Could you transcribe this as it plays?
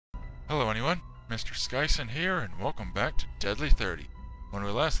Hello anyone, Mr. Skyson here, and welcome back to Deadly30. When we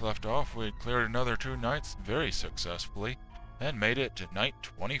last left off, we had cleared another 2 nights very successfully, and made it to night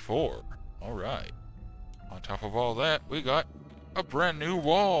 24. Alright. On top of all that, we got a brand new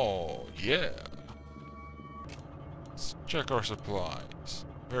wall! Yeah! Let's check our supplies.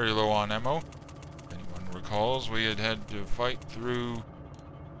 Very low on ammo. If anyone recalls, we had to fight through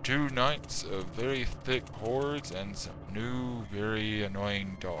 2 nights of very thick hordes and some new, very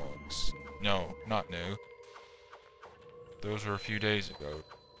annoying dogs. No, not new. Those were a few days ago.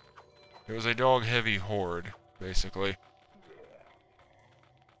 It was a dog-heavy horde, basically.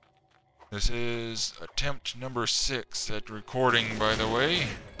 This is attempt number 6 at recording, by the way.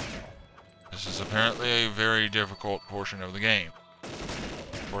 This is apparently a very difficult portion of the game.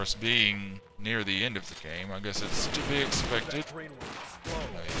 Of course, being near the end of the game, I guess it's to be expected.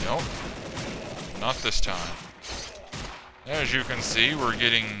 No, not this time. As you can see, we're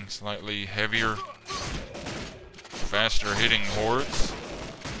getting slightly heavier, faster hitting hordes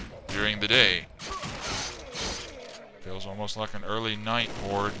during the day. Feels almost like an early night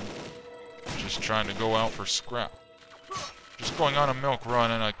horde, just trying to go out for scrap. Just going on a milk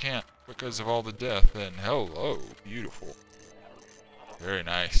run and I can't because of all the death, and hello, beautiful. Very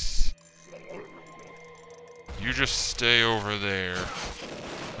nice. You just stay over there.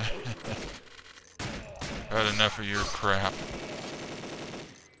 Had enough of your crap.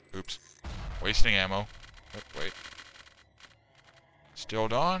 Oops. Wasting ammo. Oh, wait. Still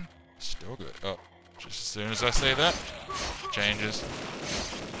dawn? Still good. Oh, just as soon as I say that, changes.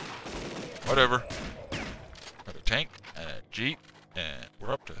 Whatever. Got a tank and a jeep, and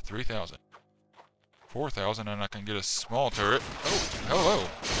we're up to 3,000. 4,000, and I can get a small turret. Oh, hello.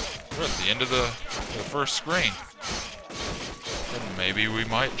 We're at the end of the first screen. And maybe we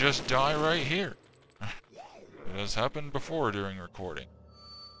might just die right here. It has happened before during recording.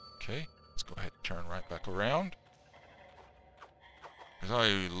 Okay, let's go ahead and turn right back around. Because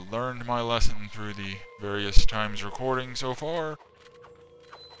I learned my lesson through the various times recording so far.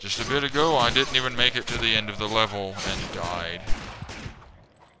 Just a bit ago, I didn't even make it to the end of the level and died.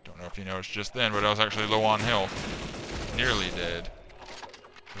 Don't know if you noticed just then, but I was actually low on health. Nearly dead.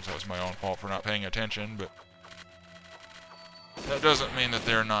 Because that was my own fault for not paying attention, but that doesn't mean that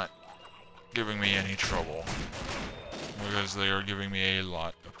they're not giving me any trouble. Because they are giving me a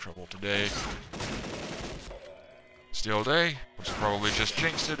lot of trouble today. Still day, which probably just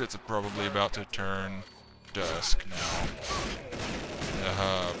jinxed it. It's probably about to turn dusk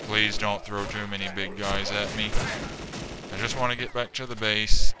now. Please don't throw too many big guys at me. I just want to get back to the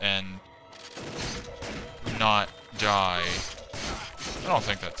base and not die. I don't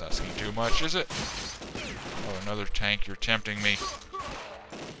think that's asking too much, is it? Oh, another tank. You're tempting me.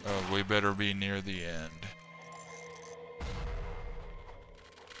 Oh, we better be near the end.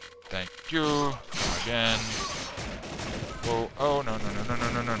 Thank you. Again. Whoa. Oh, no, no, no, no,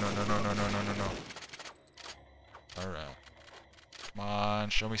 no, no, no, no, no, no, no, no, no, no, no. Alright. Come on,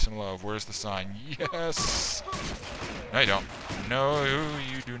 show me some love. Where's the sign? Yes! No, you don't. No,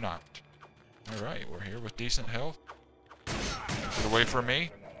 you do not. Alright, we're here with decent health. Get away from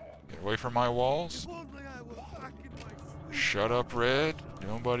me. Get away from my walls. Shut up, Red.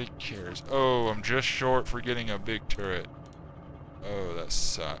 Nobody cares. Oh, I'm just short for getting a big turret. Oh, that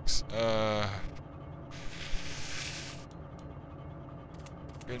sucks.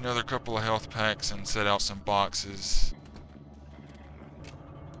 Get another couple of health packs and set out some boxes.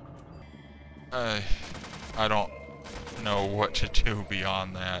 I don't know what to do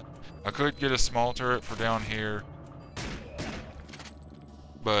beyond that. I could get a small turret for down here,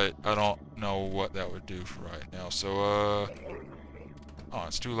 but I don't know what that would do for right now. So, oh,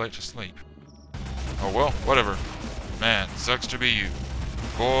 it's too late to sleep. Oh well, whatever. Man, sucks to be you.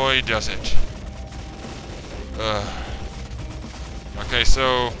 Boy, does it. Okay,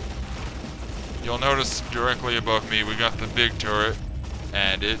 so you'll notice directly above me we got the big turret,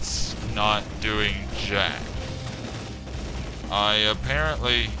 and it's not doing jack. I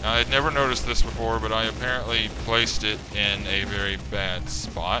had never noticed this before, but I apparently placed it in a very bad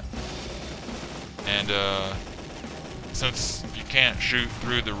spot. And since you can't shoot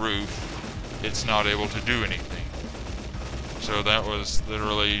through the roof, it's not able to do anything. So that was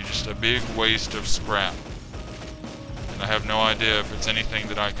literally just a big waste of scrap. And I have no idea if it's anything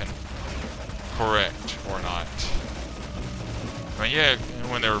that I can correct or not. I mean, yeah,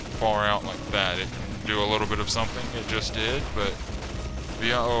 when they're far out like that, it can do a little bit of something. It just did, but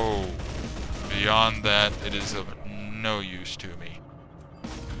beyond that, it is of no use to me.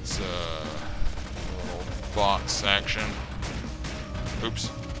 It's a little box action. Oops.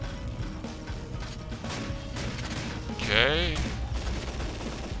 Okay.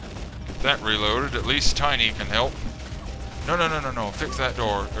 that reloaded. At least Tiny can help. No, no, no, no, no. Fix that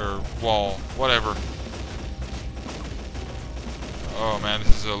door, or wall, whatever. Oh man,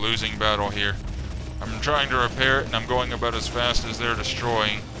 this is a losing battle here. I'm trying to repair it, and I'm going about as fast as they're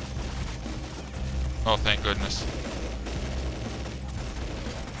destroying. Oh, thank goodness.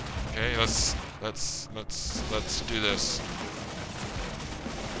 Okay, let's do this.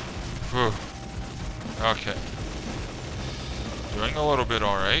 Whew. Okay. Doing a little bit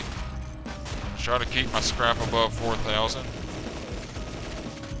alright. Try to keep my scrap above 4,000.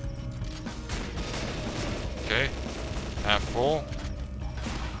 Okay. Half full.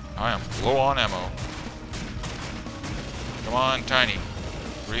 I am low on ammo. Come on, Tiny.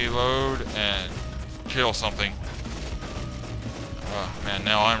 Reload and kill something. Oh, man,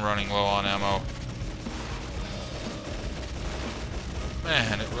 now I'm running low on ammo.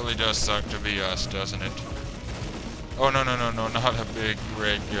 Man, it really does suck to be us, doesn't it? Oh, no, no, no, no, not a big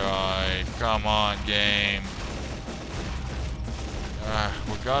red guy. Come on, game.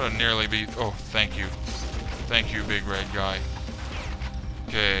 We gotta nearly beat... Oh, thank you. Thank you, big red guy.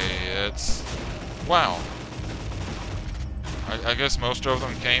 Okay, it's... Wow. I guess most of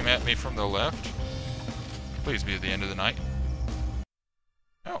them came at me from the left. Please be at the end of the night.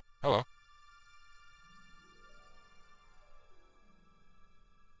 Oh, hello.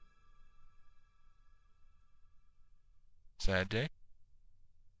 Sad day?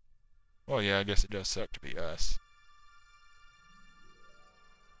 Well, yeah, I guess it does suck to be us.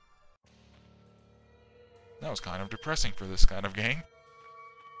 That was kind of depressing for this kind of game.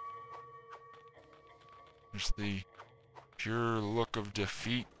 There's the pure look of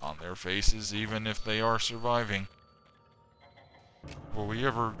defeat on their faces, even if they are surviving. Will we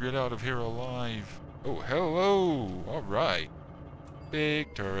ever get out of here alive? Oh, hello! Alright.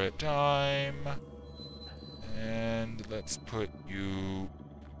 Big turret time. And let's put you...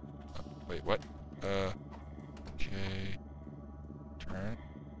 wait, what? Okay. Turn.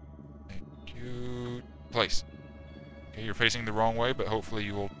 Thank you. Place. Okay, you're facing the wrong way, but hopefully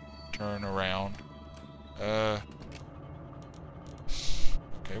you will turn around. Okay,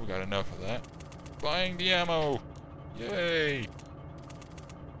 we got enough of that. Buying the ammo! Yay!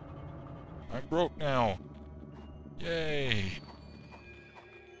 I'm broke now. Yay!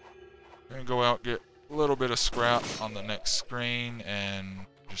 I'm gonna go out, get a little bit of scrap on the next screen, and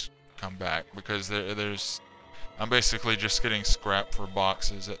just come back, because there's... I'm basically just getting scrap for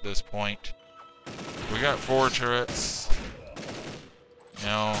boxes at this point. We got 4 turrets. You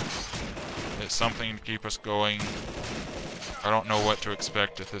know, it's something to keep us going. I don't know what to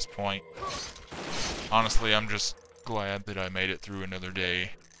expect at this point. Honestly, I'm just glad that I made it through another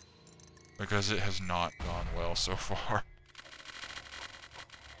day, because it has not gone well so far.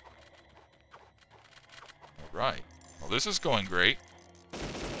 Alright. Well, this is going great.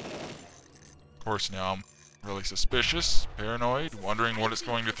 Of course, now I'm really suspicious, paranoid, wondering what it's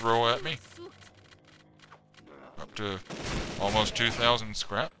going to throw at me. Up to almost 2,000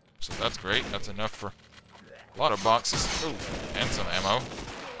 scrap, so that's great. That's enough for a lot of boxes. Ooh, and some ammo.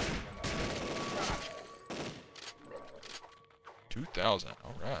 2,000,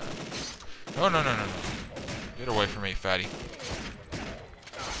 alright. No, no, no, no, no. Get away from me, fatty.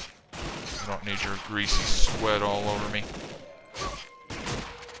 I don't need your greasy sweat all over me.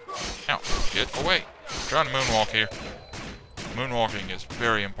 Ow, get away. I'm trying to moonwalk here. Moonwalking is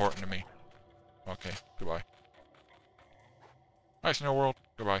very important to me. Okay, goodbye. Hi, Snow World.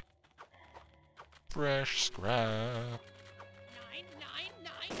 Goodbye. Fresh scrap.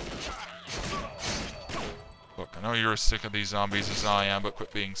 Look, I know you're as sick of these zombies as I am, but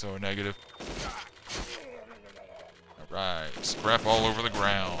quit being so negative. Alright, scrap all over the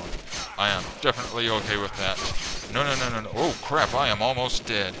ground. I am definitely okay with that. No, no, no, no, no. Oh, crap, I am almost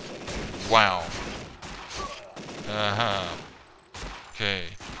dead. Wow. Okay.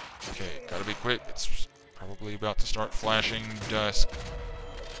 Okay, gotta be quick. It's probably about to start flashing dusk.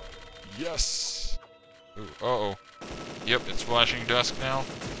 Yes! Ooh, uh-oh. Yep, it's flashing dusk now.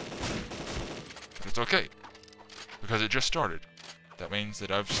 But it's okay, because it just started. That means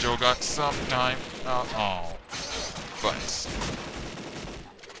that I've still got some time. Oh, butts.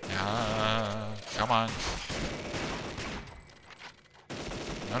 Come on.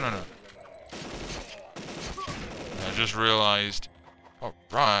 No, no, no. I just realized,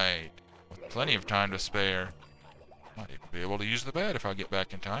 alright, with plenty of time to spare, might even be able to use the bed if I get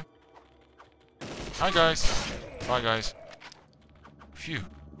back in time. Hi, guys. Bye, guys. Phew.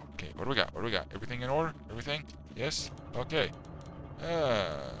 Okay, what do we got? What do we got? Everything in order? Everything? Yes? Okay.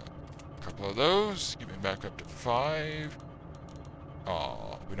 A couple of those. Get me back up to 5.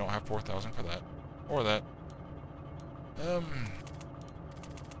 Oh, we don't have 4,000 for that. Or that. Go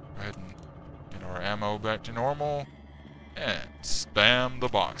ahead ahead and get our ammo back to normal and spam the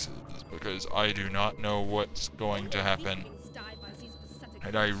boxes, because I do not know what's going to happen,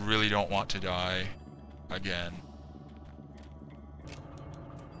 and I really don't want to die again.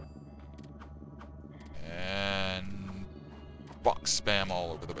 And box spam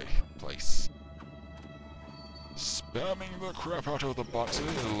all over the place. Spamming the crap out of the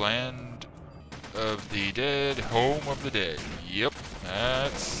boxes. Land of the dead, home of the dead. Yep,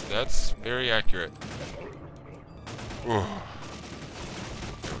 that's very accurate. Ooh.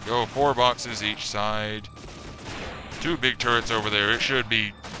 There we go, 4 boxes each side. 2 big turrets over there. It should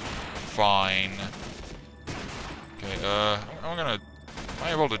be fine. Okay, I'm gonna... Am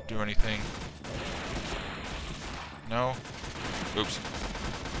I able to do anything? No? Oops.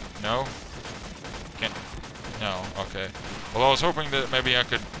 No? Can't... No, okay. Well, I was hoping that maybe I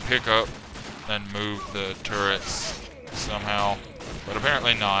could pick up and move the turrets somehow, but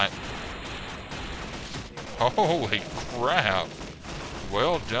apparently not. Holy crap!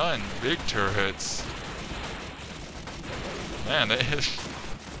 Well done, big turrets. Man, they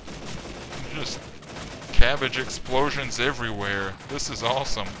just cabbage explosions everywhere. This is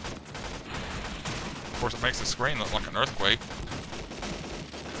awesome. Of course, it makes the screen look like an earthquake.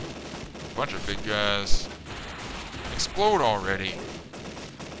 Bunch of big guys. Explode already.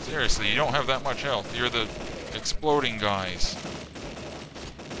 Seriously, you don't have that much health. You're the exploding guys.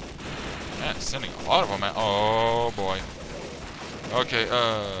 Man, sending a lot of them out. Oh boy. Okay,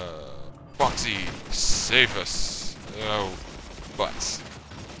 Foxy, save us. Oh, butts.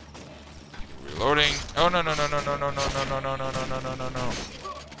 Reloading. Oh no no no no no no no no no no no no no no no.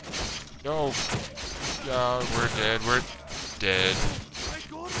 No. We're dead. We're dead.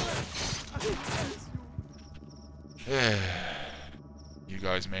 You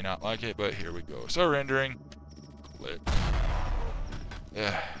guys may not like it, but here we go. Surrendering. Click.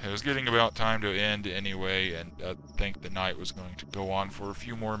 Yeah, it was getting about time to end anyway, and I think the night was going to go on for a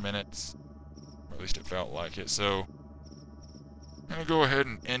few more minutes. Or at least it felt like it, so I'm gonna go ahead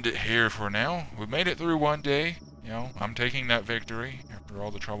and end it here for now. We made it through one day. You know, I'm taking that victory after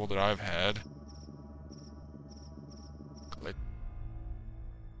all the trouble that I've had. Click.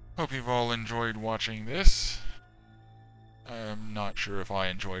 Hope you've all enjoyed watching this. I'm not sure if I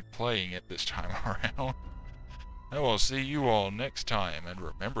enjoyed playing it this time around. I will see you all next time, and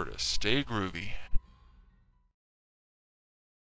remember to stay groovy.